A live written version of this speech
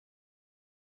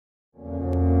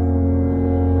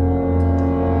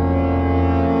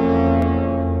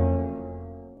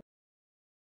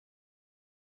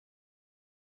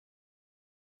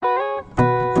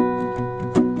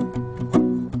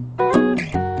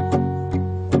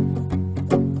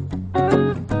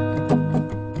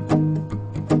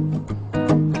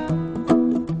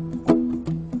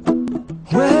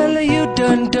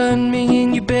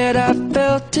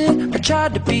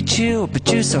chill,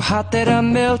 but you're so hot that I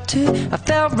melted. I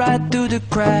fell right through the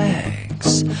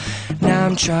cracks. Now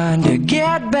I'm trying to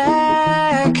get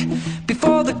back.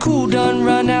 Before the cool done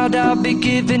run out, I'll be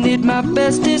giving it my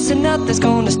bestest, and nothing's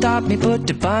gonna stop me but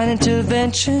divine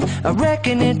intervention. I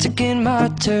reckon it's again my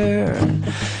turn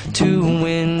to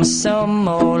win some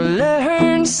or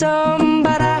learn some,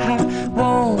 but I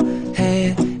won't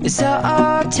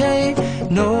hesitate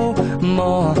no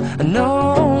more,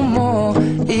 no more.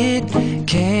 It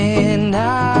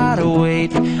cannot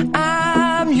wait.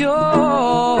 I'm yours.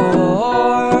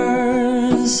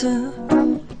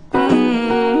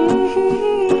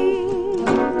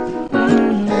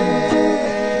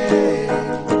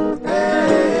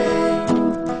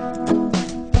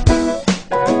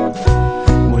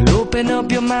 Open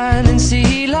up your mind and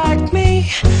see like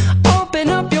me. Open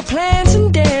up your plans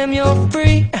and damn, you're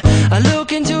free. I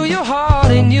look into your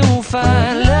heart and you'll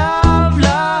find love,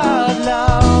 love,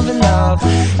 love, and love.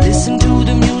 Listen to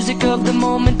the music of the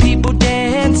moment, people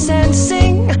dance and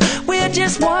sing. We're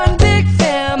just one big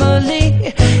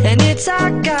family, and it's our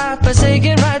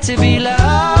God-forsaken right to be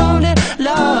loved,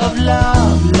 love,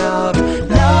 love, love,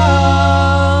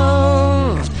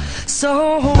 loved.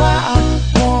 So I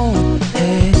won't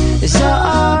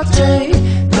hesitate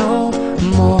no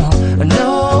more,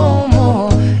 no more.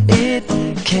 It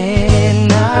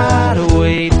cannot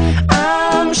wait.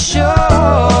 I'm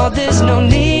sure there's no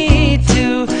need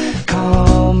to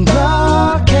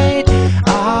complicate.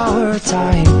 Our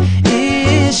time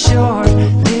is short.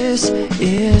 This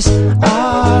is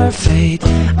our fate.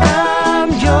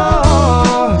 I'm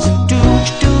yours. Do you,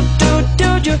 but do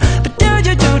you, but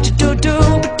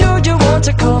do you want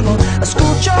to come on? I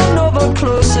scooch on over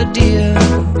closer, dear,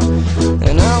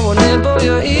 and I will nibble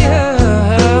your ear.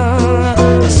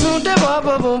 Soon to boom,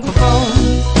 boom, boom, boom.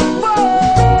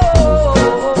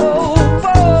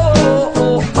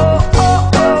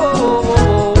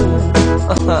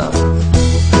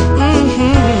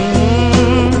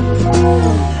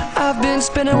 I've been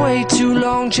spending way too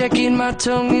long checking my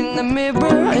tongue in the mirror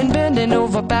and bending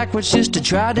over backwards just to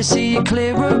try to see it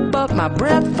clearer, but my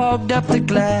breath fogged up the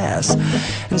glass,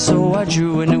 and so I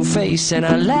drew a new face and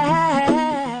I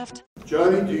laughed.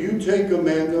 Johnny, do you take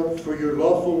Amanda for your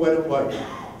lawful wedded wife?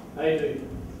 I do.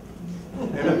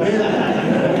 And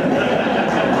Amanda...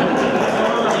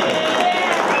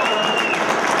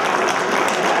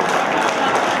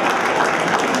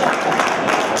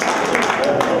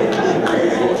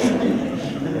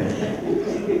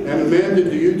 And Amanda,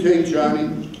 do you take Johnny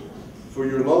for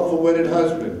your lawful wedded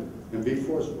husband? And be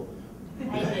forceful.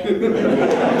 I do.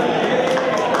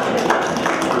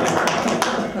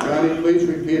 Johnny, please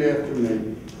repeat after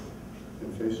me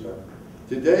and face up.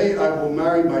 Today I will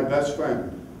marry my best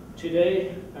friend.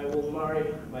 Today I will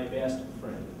marry my best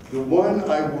friend. The one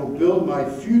I will build my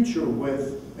future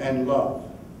with and love.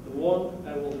 The one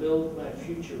I will build my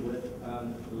future with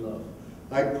and love.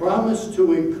 I promise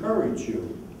to encourage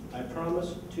you. I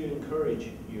promise to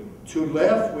encourage you. To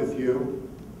laugh with you.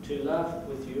 To laugh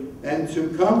with you. And to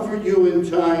comfort you in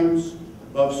times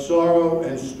of sorrow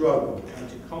and struggle. And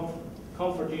to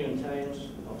comfort you in times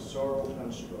of sorrow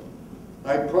and struggle.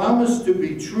 I promise to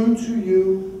be true to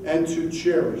you and to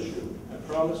cherish you. I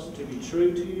promise to be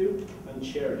true to you and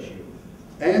cherish you.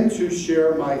 And to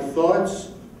share my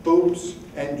thoughts, hopes,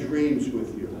 and dreams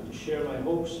with you. And to share my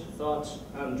hopes, thoughts,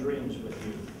 and dreams with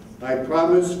you. I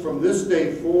promise from this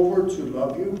day forward to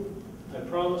love you. I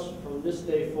promise from this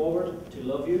day forward to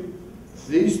love you.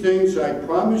 These things I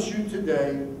promise you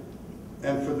today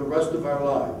and for the rest of our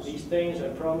lives. These things I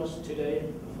promise today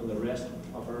and for the rest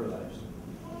of our lives.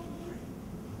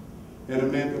 And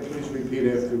Amanda, please repeat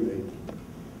after me.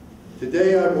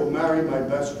 Today I will marry my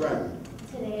best friend.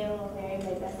 Today I will marry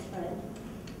my best friend.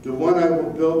 The one I will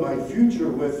build my future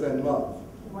with and love.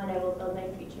 The one I will build my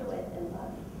future with and love.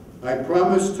 I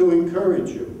promise to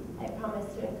encourage you. I promise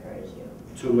to encourage you.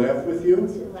 To laugh with you.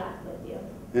 To laugh with you.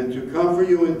 And to comfort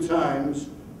you in times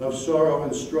of sorrow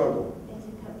and struggle. And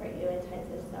to comfort you in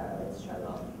times of sorrow and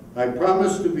struggle. I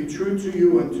promise to be true to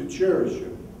you and to cherish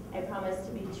you. I promise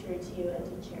to be true to you and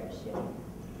to cherish you.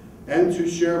 And to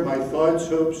share my thoughts,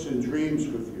 hopes, and dreams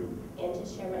with you. And to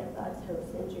share my thoughts,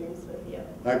 hopes, and dreams with you.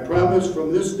 I promise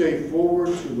from this day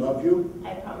forward to love you.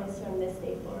 I promise from this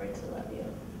day forward to love you.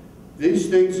 These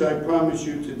things I promise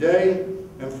you today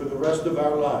and for the rest of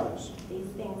our lives. These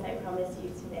things I promise you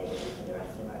today and for the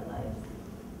rest of our lives.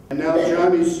 And now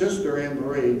Johnny's sister, Anne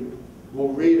Marie,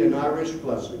 will read an Irish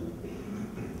blessing.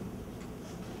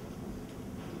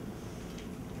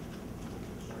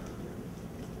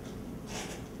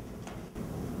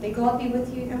 May God be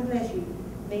with you and bless you.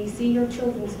 May you see your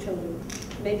children's children.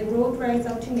 May the road rise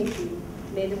up to meet you.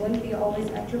 May the wind be always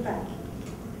at your back.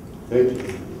 Thank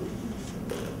you.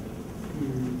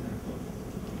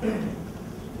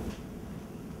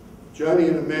 Johnny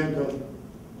and Amanda,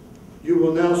 you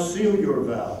will now seal your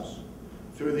vows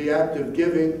through the act of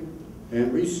giving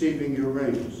and receiving your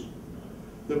rings.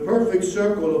 The perfect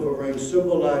circle of a ring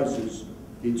symbolizes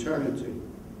eternity.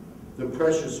 The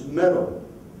precious metal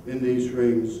in these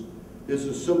rings is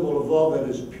a symbol of all that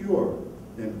is pure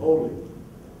and holy.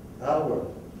 Our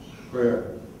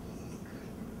prayer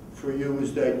for you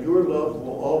is that your love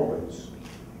will always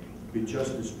be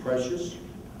just as precious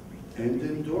and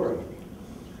enduring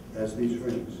as these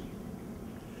rings.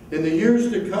 In the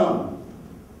years to come,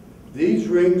 these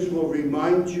rings will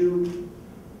remind you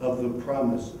of the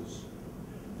promises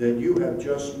that you have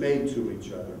just made to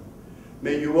each other.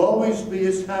 May you always be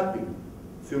as happy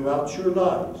throughout your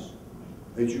lives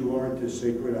as you are at this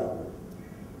sacred hour.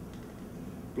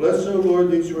 Bless, O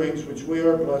Lord, these rings which we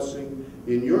are blessing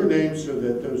in your name, so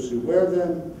that those who wear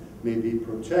them may be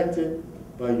protected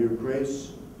by your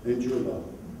grace and your love.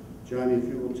 Johnny, if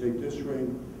you will take this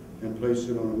ring and place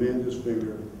it on Amanda's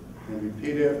finger and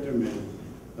repeat after me.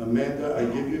 Amanda, I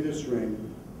give you this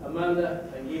ring. Amanda,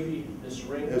 I give you this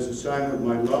ring As a sign of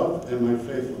my love and my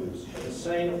faithfulness. as a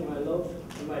sign of my love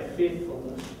and my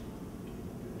faithfulness.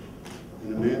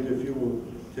 And Amanda, if you will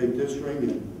take this ring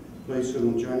and place it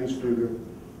on Johnny's finger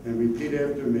and repeat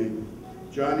after me.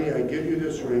 Johnny, I give you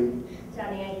this ring.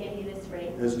 Johnny, I give you this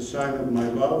ring As a sign of my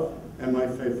love and my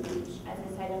faithfulness. as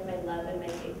a sign of my love and my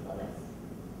faithfulness.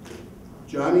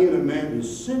 Johnny and Amanda,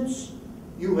 since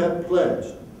you have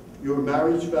pledged your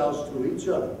marriage vows to each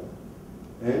other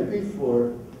and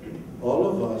before all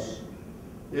of us,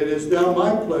 it is now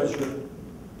my pleasure,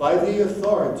 by the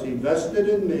authority vested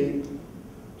in me,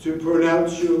 to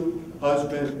pronounce you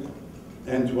husband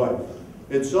and wife.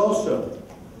 It's also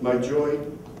my joy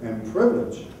and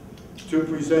privilege to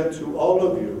present to all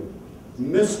of you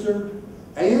Mr.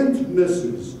 and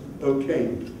Mrs.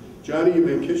 O'Kane. Johnny, you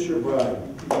may kiss your bride.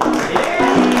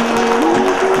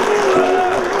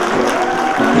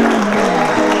 Yeah.